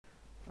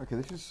Okay,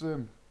 this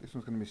one's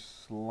going to be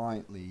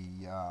slightly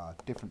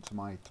different to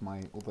my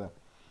other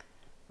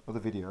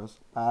videos.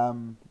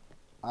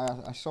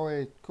 I saw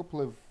a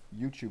couple of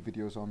YouTube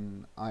videos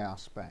on IR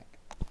spec.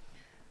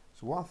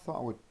 So what I thought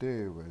I would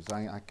do was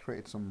I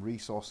created some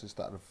resources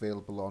that are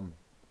available on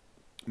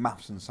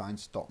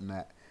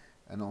mathsandscience.net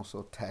and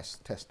also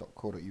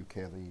test.co.uk,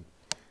 the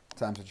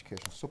Times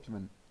Educational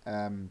Supplement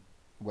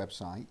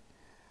website.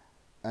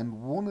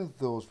 And one of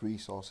those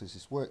resources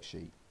is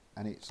worksheet,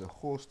 and it's a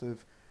host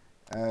of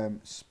IR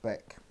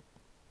spec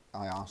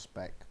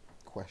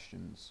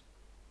questions.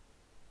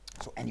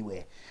 So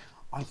anyway,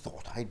 I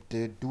thought I'd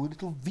do a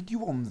little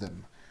video on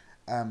them,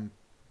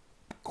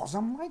 because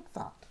I'm like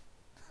that.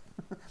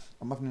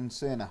 I'm having an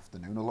insane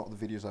afternoon. A lot of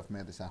the videos I've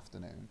made this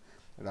afternoon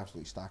are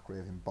absolutely stark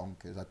raving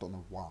bonkers. I don't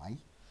know why.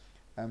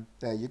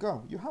 There you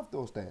go. You have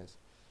those days.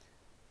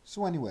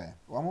 So anyway,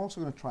 I'm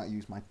also going to try to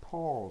use my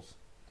pause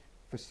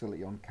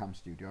facility on Cam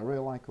Studio. I really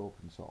like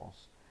open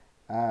source.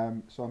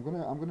 So I'm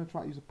gonna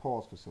try to use a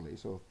pause facility.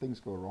 So if things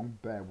go wrong,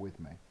 bear with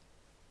me.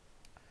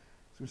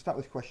 So we'll start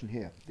with this question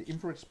here. The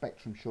infrared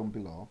spectrum shown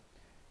below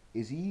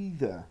is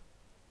either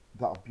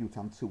that of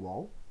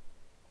butan-2-ol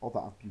or that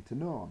of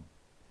butanone.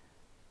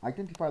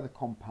 Identify the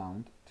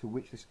compound to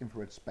which this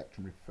infrared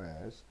spectrum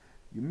refers.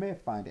 You may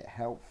find it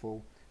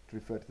helpful to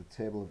refer to the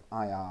table of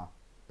IR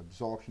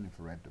absorption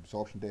infrared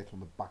absorption data on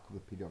the back of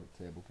the periodic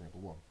table,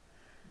 table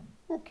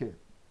 1. Okay,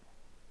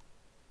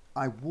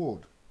 I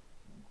would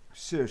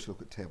seriously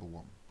look at table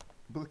 1,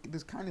 but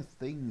there's kind of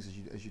things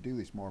as you do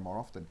this more and more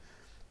often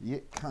you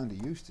get kind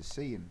of used to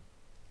seeing,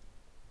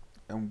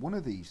 and one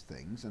of these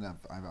things, and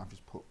I've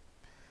just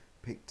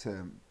picked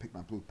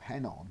my blue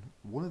pen on,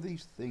 one of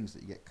these things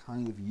that you get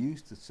kind of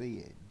used to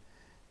seeing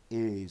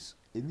is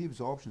in the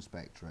absorption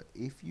spectra.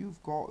 If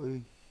you've got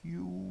a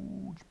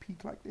huge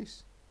peak like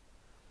this,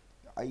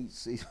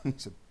 it's a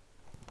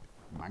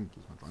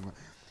manky,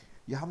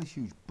 you have this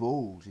huge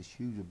bulge, this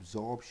huge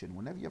absorption.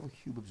 Whenever you have a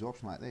huge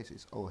absorption like this,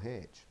 it's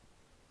OH,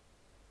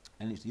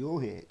 and it's the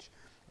OH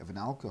of an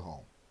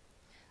alcohol.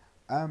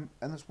 And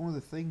that's one of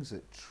the things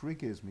that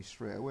triggers me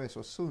straight away. So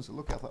as soon as I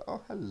look at it, I thought,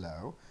 oh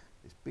hello,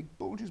 this big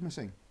bulge is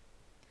missing.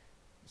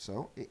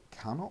 So it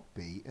cannot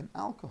be an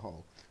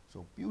alcohol.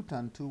 So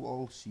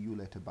butan-2-ol, see you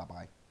later, bye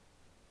bye.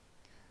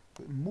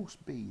 But this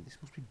must be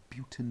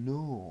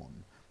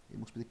butanone. It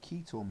must be the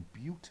ketone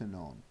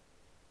butanone.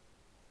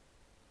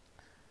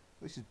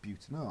 This is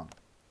butanone.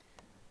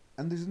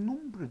 And there's a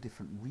number of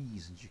different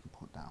reasons you can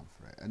put down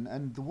for it.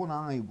 And the one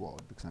I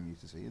would, because I'm used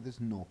to seeing it, there's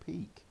no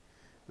peak.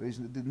 There's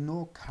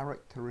no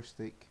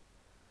characteristic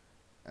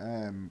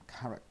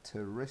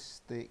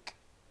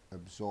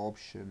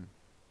absorption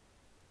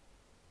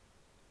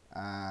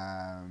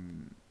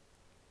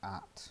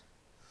at,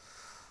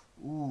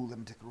 let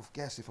me take a rough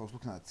guess. If I was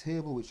looking at a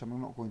table, which I'm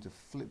not going to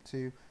flip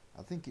to,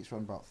 I think it's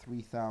around about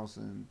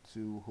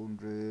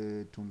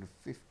 3,200,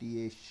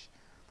 250-ish.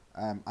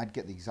 I'd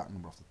get the exact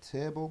number off the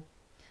table.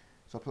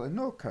 So I put a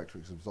no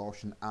characteristic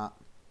absorption at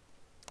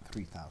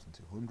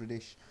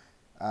 3,200-ish,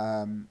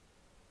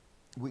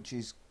 which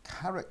is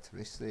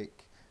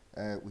characteristic,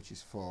 which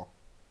is for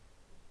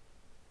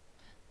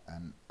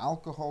an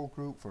alcohol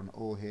group, for an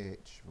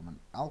OH from an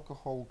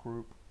alcohol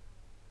group.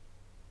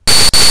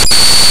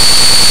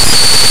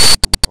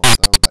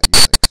 That you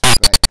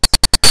expect.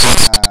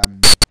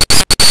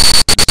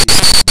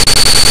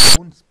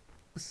 One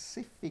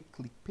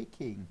specifically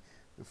picking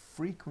the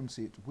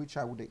frequency at which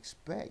I would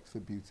expect for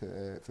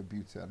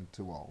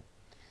butan-2-ol,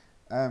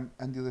 and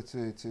the other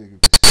two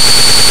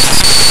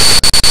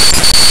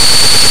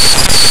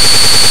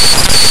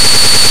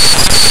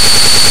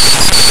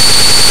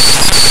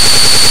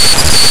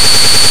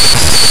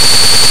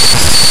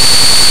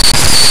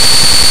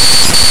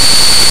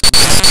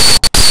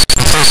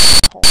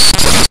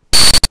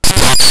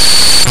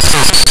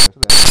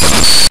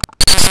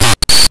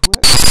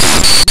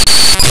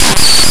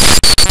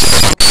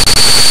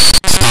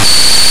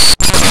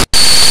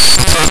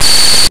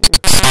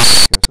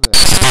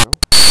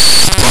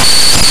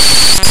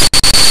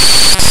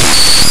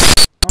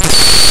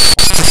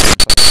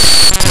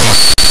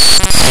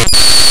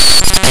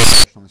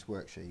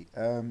worksheet.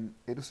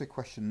 It does say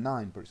question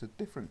 9, but it's a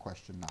different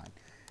question 9.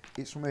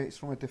 It's from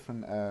a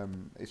different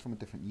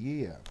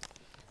year,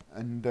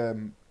 and I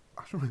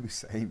shouldn't really be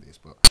saying this,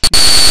 but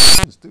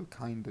questions do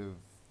kind of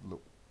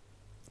look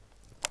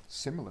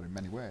similar in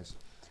many ways.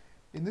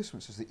 In this one,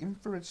 it says the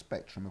infrared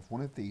spectrum of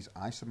one of these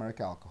isomeric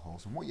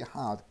alcohols, and what you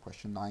had,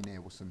 question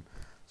 9A, was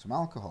some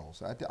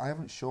alcohols. I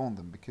haven't shown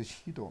them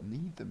because you don't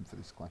need them for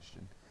this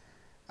question.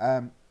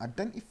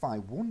 Identify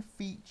one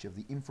feature of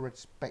the infrared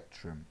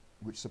spectrum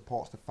which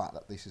supports the fact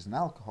that this is an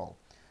alcohol.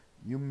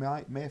 You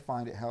may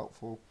find it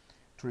helpful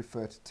to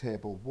refer to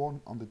table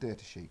 1 on the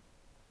datasheet.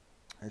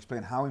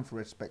 Explain how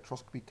infrared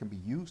spectroscopy can be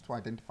used to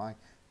identify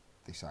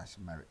this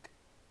isomeric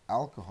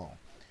alcohol.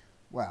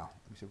 Well,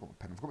 let me see, I've got my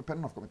pen. I've got my pen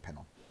on, I've got my pen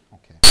on.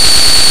 Okay.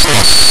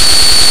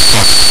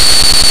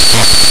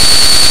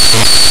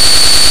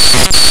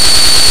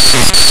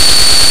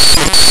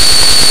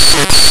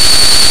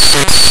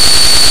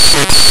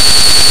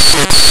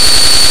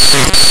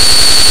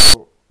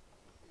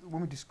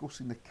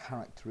 discussing the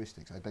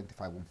characteristics,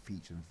 identify one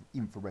feature of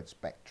infrared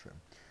spectrum.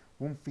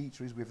 One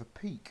feature is we have a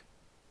peak.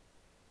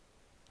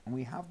 And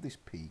we have this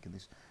peak, and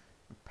this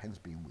pen's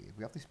being weird.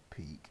 We have this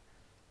peak,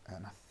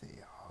 and I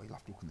think, you'll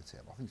have to look on the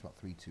table. I think it's about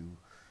 3250.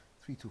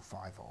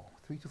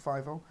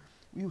 3250.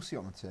 You'll see it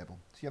on the table.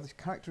 So you have this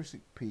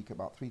characteristic peak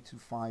about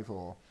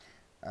 3250,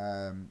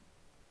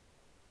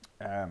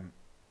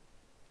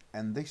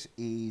 and this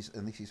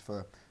is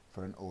for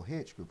an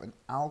OH group, an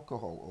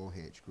alcohol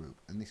OH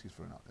group, and this is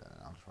for an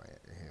I'll try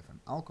it here for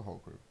an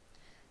alcohol group,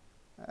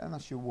 and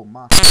that's your one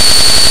mark.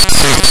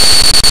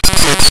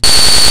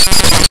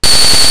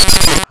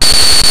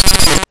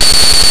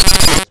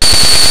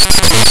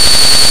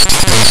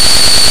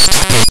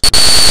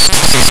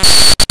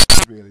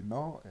 Really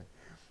naughty.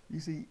 You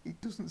see, it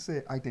doesn't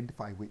say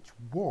identify which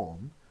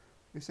one.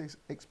 It says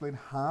explain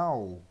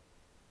how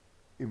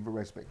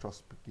infrared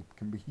spectroscopy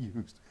can be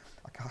used.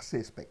 I can't say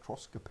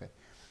spectroscopy.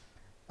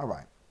 All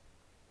right.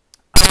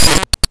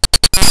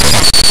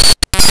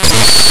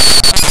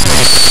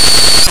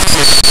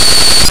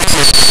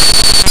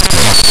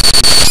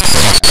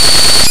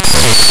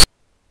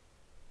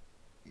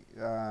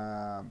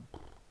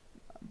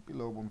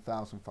 Below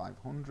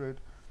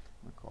 1,500.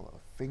 We call it a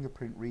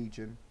fingerprint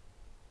region.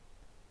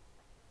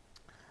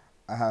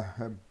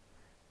 And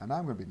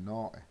I'm going to be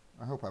naughty.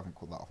 I hope I haven't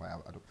cut that off. I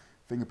don't.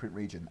 Fingerprint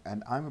region,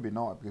 and I'm going to be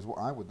naughty because what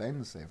I would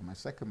then say for my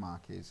second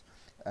mark is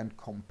and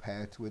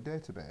compare to a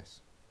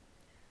database,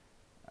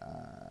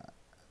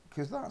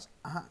 because that's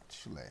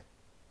actually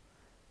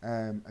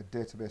a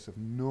database of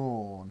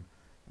known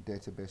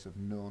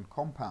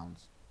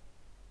compounds.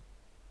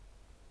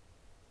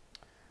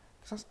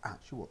 Because that's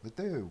actually what they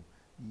do.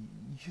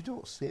 You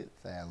don't sit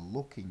there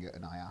looking at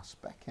an IR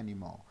spec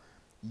anymore.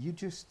 You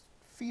just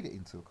feed it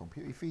into a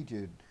computer. You feed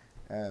your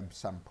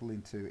sample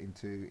into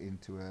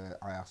a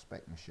IR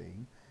spec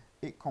machine.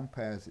 It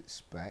compares its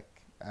spec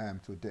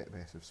to a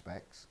database of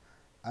specs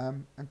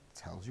and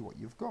tells you what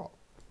you've got.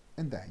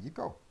 And there you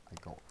go. I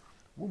got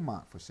 1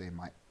 mark for saying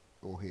my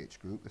OH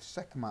group, the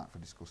 2nd mark for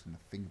discussing the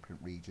fingerprint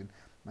region,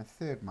 my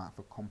 3rd mark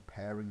for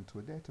comparing to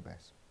a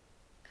database.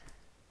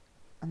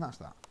 And that's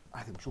that.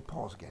 I think we shall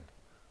pause again.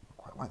 I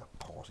quite like that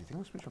pausey thing.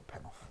 Let's switch my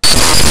pen off.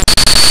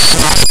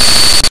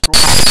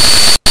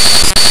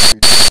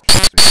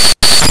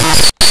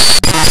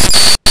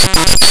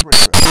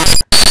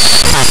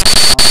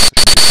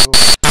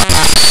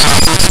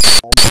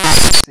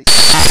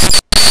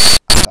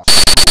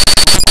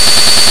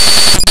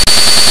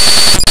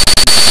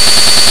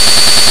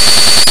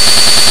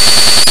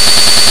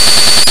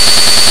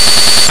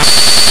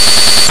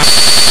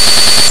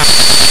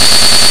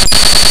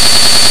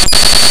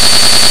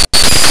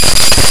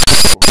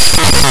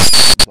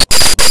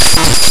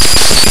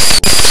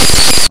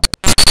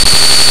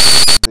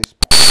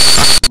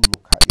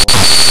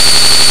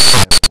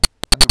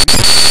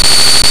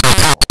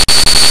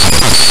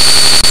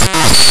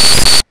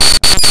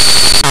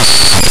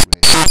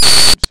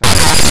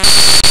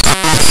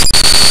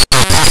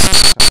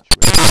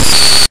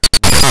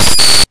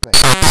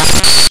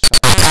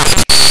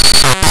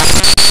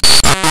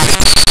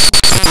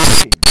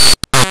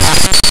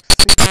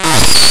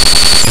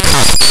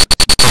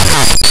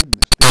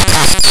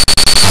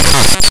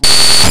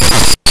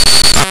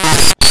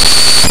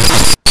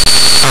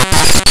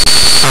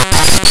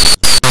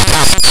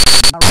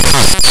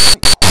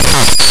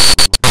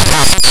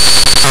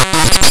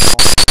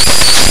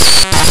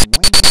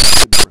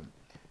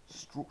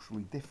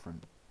 Structurally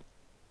different.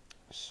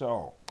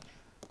 So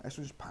let's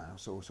just pan.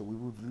 So we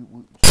would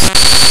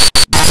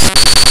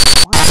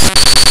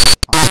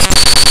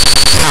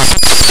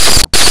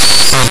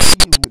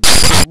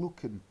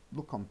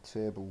look on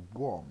table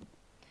 1.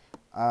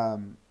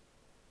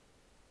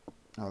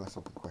 Let's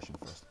look at the question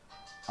first.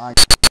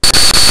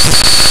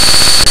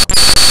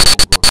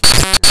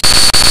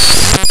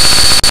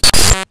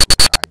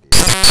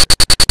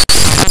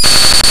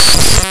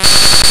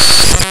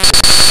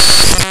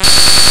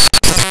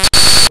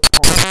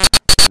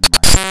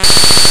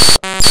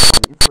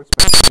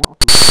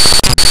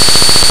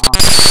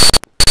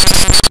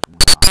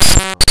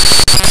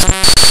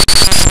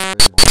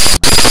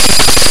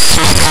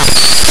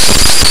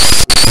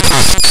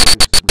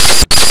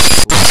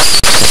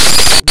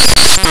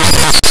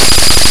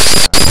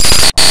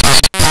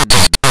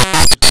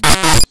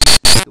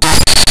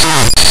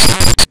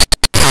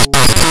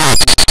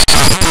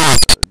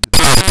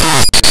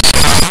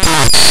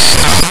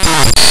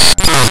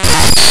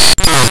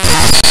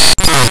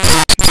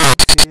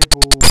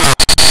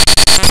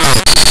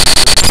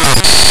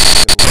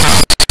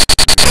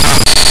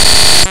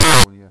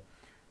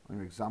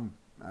 Exam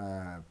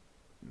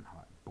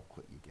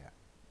booklet you get.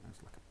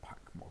 It's like a pack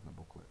more than a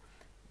booklet.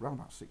 Around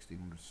about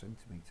 1600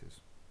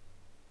 centimetres.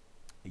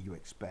 You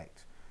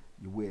expect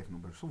your wave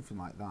number, something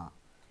like that.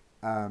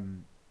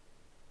 And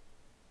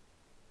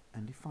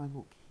if I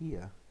look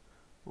here,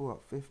 oh,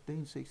 at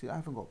 15, 16, I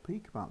haven't got a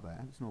peak about there.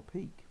 There's no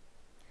peak.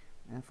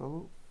 And if I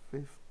look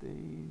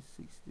 15,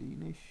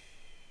 16-ish,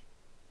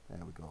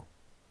 there we go.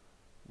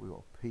 We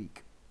got a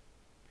peek.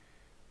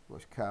 Well,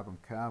 it's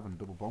carbon-carbon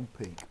double bond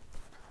peak.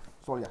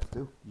 That's all you have to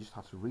do. You just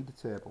have to read the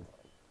table.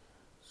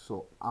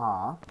 So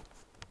R,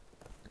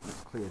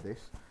 let's clear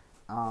this.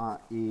 R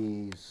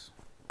is,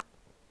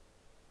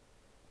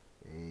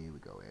 here we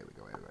go.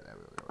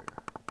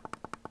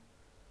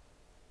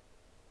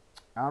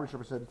 R is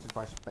represented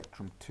by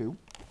spectrum 2.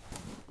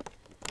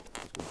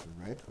 Let's go to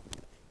red.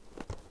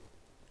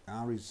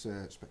 R is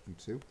spectrum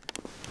 2.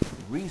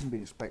 The reason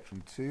being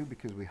spectrum 2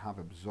 because we have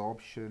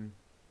absorption,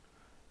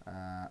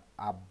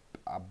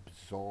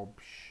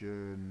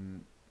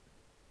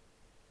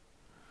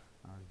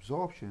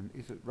 absorption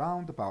is at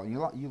roundabout, and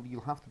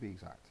you'll have to be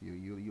exact.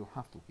 You'll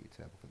have to look at your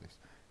table for this.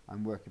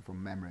 I'm working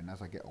from memory, and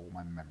as I get old,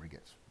 my memory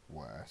gets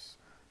worse.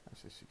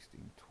 Let's say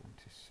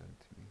 1620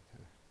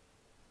 centimetre.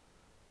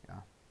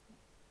 Yeah,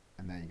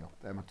 and there you go.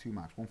 There are my 2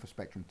 marks. One for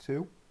spectrum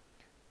 2,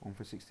 one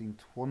for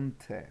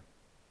 1620.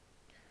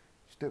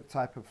 Still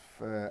type of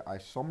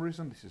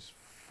isomerism. This is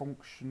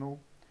functional.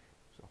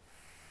 So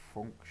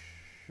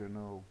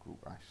functional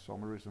group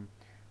isomerism.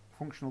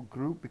 Functional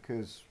group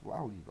because,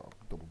 well, you've got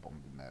a double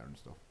bond in there and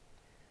stuff.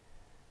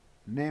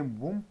 Name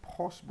one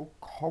possible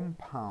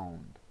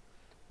compound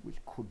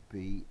which could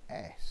be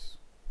S.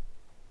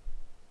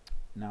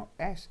 Now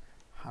S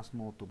has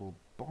no double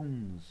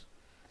bonds.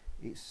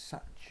 It's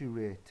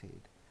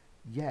saturated,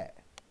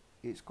 yet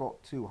it's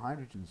got 2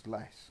 hydrogens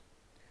less.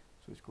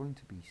 So it's going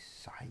to be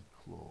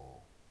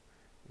cyclo.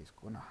 It's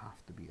going to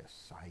have to be a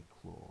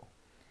cyclo.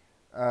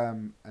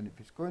 And if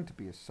it's going to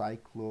be a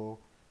cyclo,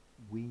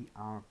 we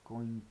are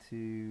going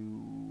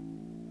to,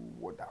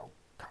 what now?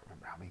 Can't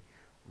remember how many.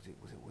 Was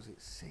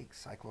it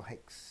 6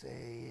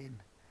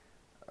 cyclohexane?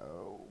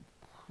 Oh,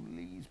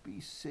 please be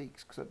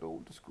 6, because I don't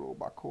want to scroll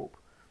back up.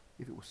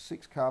 If it was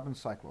 6 carbon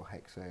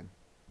cyclohexane.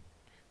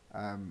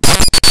 I'm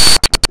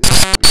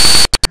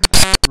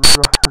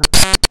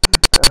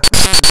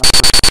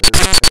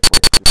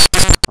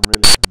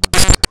really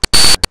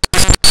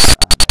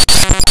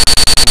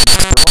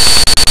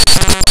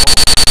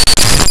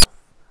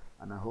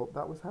and I hope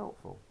that was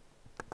helpful.